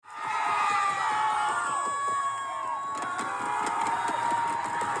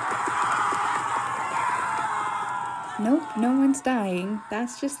Nope, no one's dying.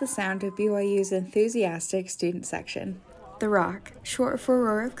 That's just the sound of BYU's enthusiastic student section. The ROC, short for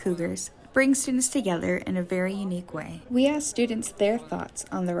Roar of Cougars, brings students together in a very unique way. We asked students their thoughts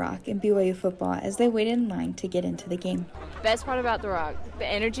on the ROC and BYU football as they waited in line to get into the game. Best part about the ROC, the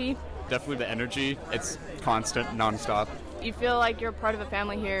energy. Definitely the energy. It's constant, nonstop. You feel like you're part of a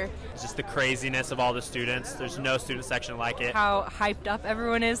family here. It's just the craziness of all the students. There's no student section like it. How hyped up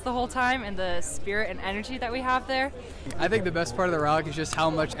everyone is the whole time and the spirit and energy that we have there. I think the best part of the ROC is just how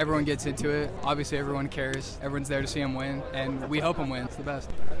much everyone gets into it. Obviously everyone cares. Everyone's there to see them win, and we hope them win. It's the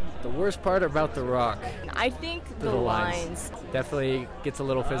best. The worst part about the ROC, I think the lines. Definitely gets a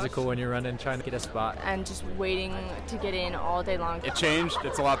little physical when you're running, trying to get a spot. And just waiting to get in all day long. It changed.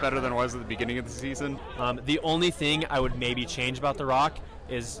 It's a lot better than it was at the beginning of the season. The only thing I would maybe change about the ROC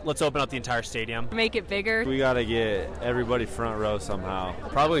is let's open up the entire stadium. Make it bigger. We got to get everybody front row somehow.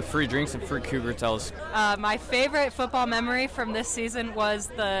 Probably free drinks and free Cougar Tels. My favorite football memory from this season was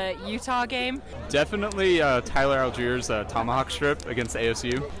the Utah game. Definitely Tyler Allgeier's tomahawk strip against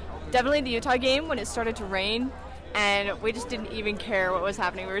ASU. Definitely the Utah game when it started to rain, and we just didn't even care what was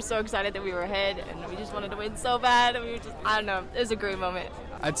happening. We were so excited that we were ahead, and we just wanted to win so bad, and we were just, I don't know, it was a great moment.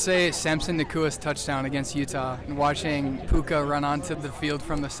 I'd say Samson Nakua's touchdown against Utah, and watching Puka run onto the field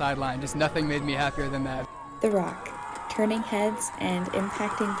from the sideline. Just nothing made me happier than that. The ROC, turning heads and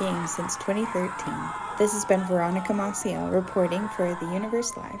impacting games since 2013. This has been Veronica Maciel reporting for The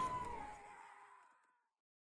Universe Live.